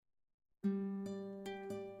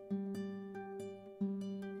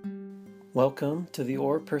Welcome to the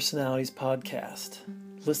Aura Personalities Podcast.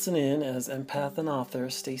 Listen in as empath and author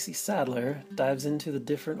Stacy Sadler dives into the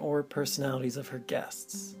different aura personalities of her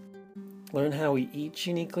guests. Learn how we each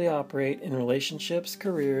uniquely operate in relationships,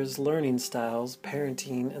 careers, learning styles,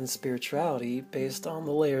 parenting, and spirituality based on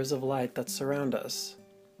the layers of light that surround us.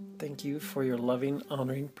 Thank you for your loving,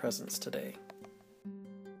 honoring presence today.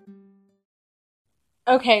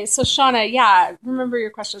 Okay, so Shauna, remember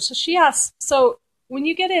your question. So she asked, so when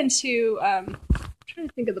you get into, I'm trying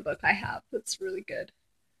to think of the book I have that's really good.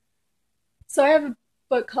 So I have a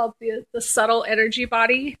book called The Subtle Energy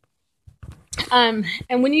Body. And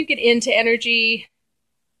when you get into energy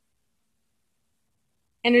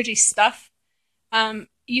stuff,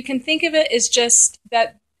 you can think of it as just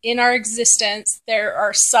that in our existence, there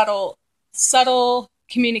are subtle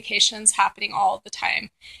communications happening all the time.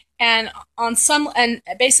 And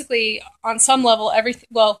basically on some level,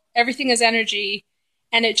 everything is energy,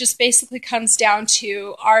 and it just basically comes down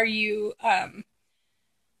to,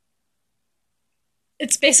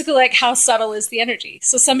 it's basically like how subtle is the energy.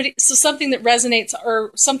 So something that resonates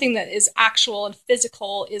or something that is actual and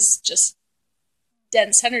physical is just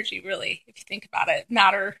dense energy, really. If you think about it,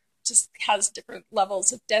 matter just has different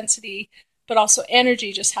levels of density, but also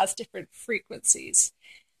energy just has different frequencies.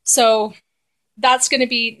 So that's going to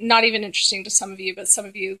be not even interesting to some of you, but some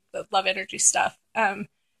of you that love energy stuff.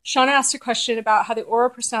 Shauna asked a question about how the aura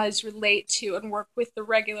personalities relate to and work with the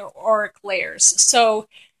regular auric layers. So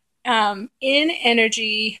in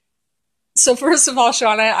energy, so first of all,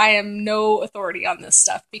 Shauna, I am no authority on this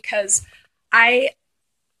stuff because I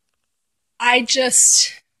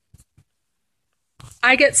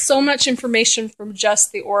get so much information from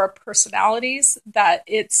just the aura personalities that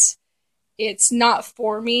it's not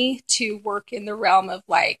for me to work in the realm of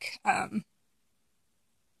like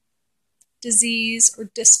disease or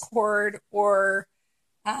discord or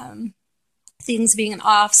things being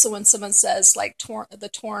off. So when someone says like the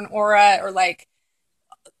torn aura or like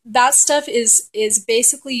that stuff is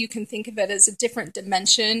basically, you can think of it as a different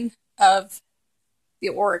dimension of the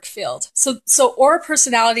auric field. So aura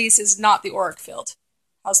personalities is not the auric field.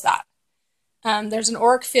 How's that? There's an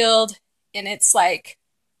auric field, and it's like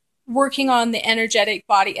working on the energetic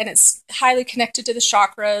body, and it's highly connected to the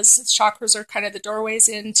chakras. Chakras are kind of the doorways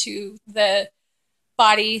into the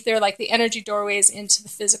body. They're like the energy doorways into the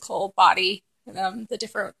physical body. The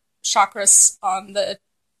different chakras on the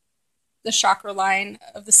chakra line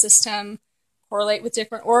of the system correlate with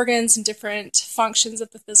different organs and different functions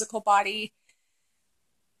of the physical body,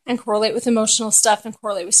 and correlate with emotional stuff and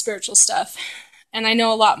correlate with spiritual stuff. And I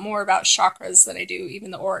know a lot more about chakras than I do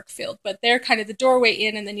even the auric field, but they're kind of the doorway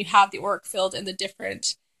in, and then you have the auric field and the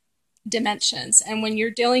different dimensions. And when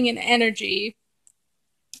you're dealing in energy,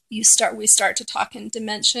 we start to talk in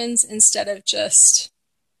dimensions instead of just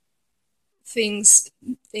things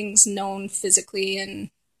known physically and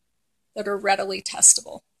that are readily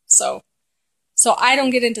testable. So I don't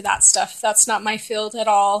get into that stuff. That's not my field at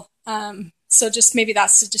all. So just maybe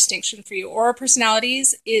that's the distinction for you. Aura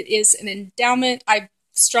personalities, it is an endowment. I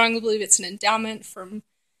strongly believe it's an endowment from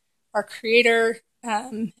our Creator,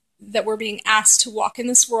 that we're being asked to walk in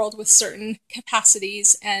this world with certain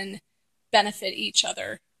capacities and benefit each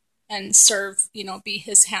other and serve, be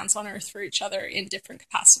His hands on earth for each other in different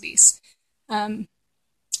capacities.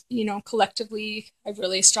 Collectively, I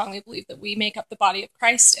really strongly believe that we make up the body of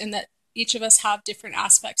Christ, and that each of us have different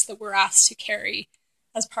aspects that we're asked to carry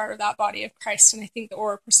as part of that body of Christ. And I think the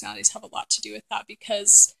aura personalities have a lot to do with that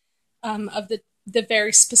because of the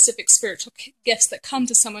very specific spiritual gifts that come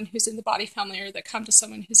to someone who's in the body family or that come to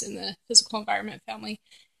someone who's in the physical environment family.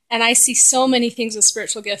 And I see so many things with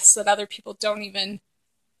spiritual gifts that other people don't even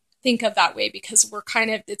think of that way, because we're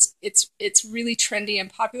kind of, it's really trendy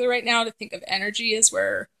and popular right now to think of energy as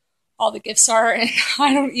where all the gifts are, and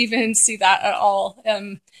I don't even see that at all.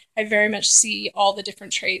 I very much see all the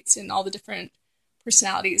different traits and all the different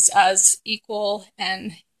personalities as equal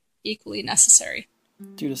and equally necessary.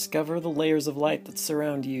 To discover the layers of light that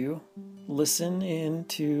surround you, listen in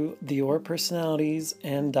to the Aura Personalities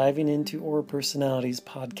and Diving into Aura Personalities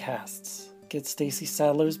podcasts. Get Stacy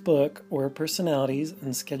Sadler's book, Aura Personalities,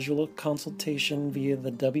 and schedule a consultation via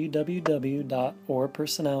the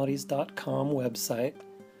www.aurapersonalities.com website,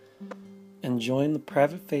 and join the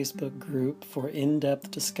private Facebook group for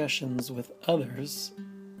in-depth discussions with others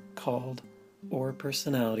called Aura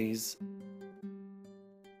Personalities.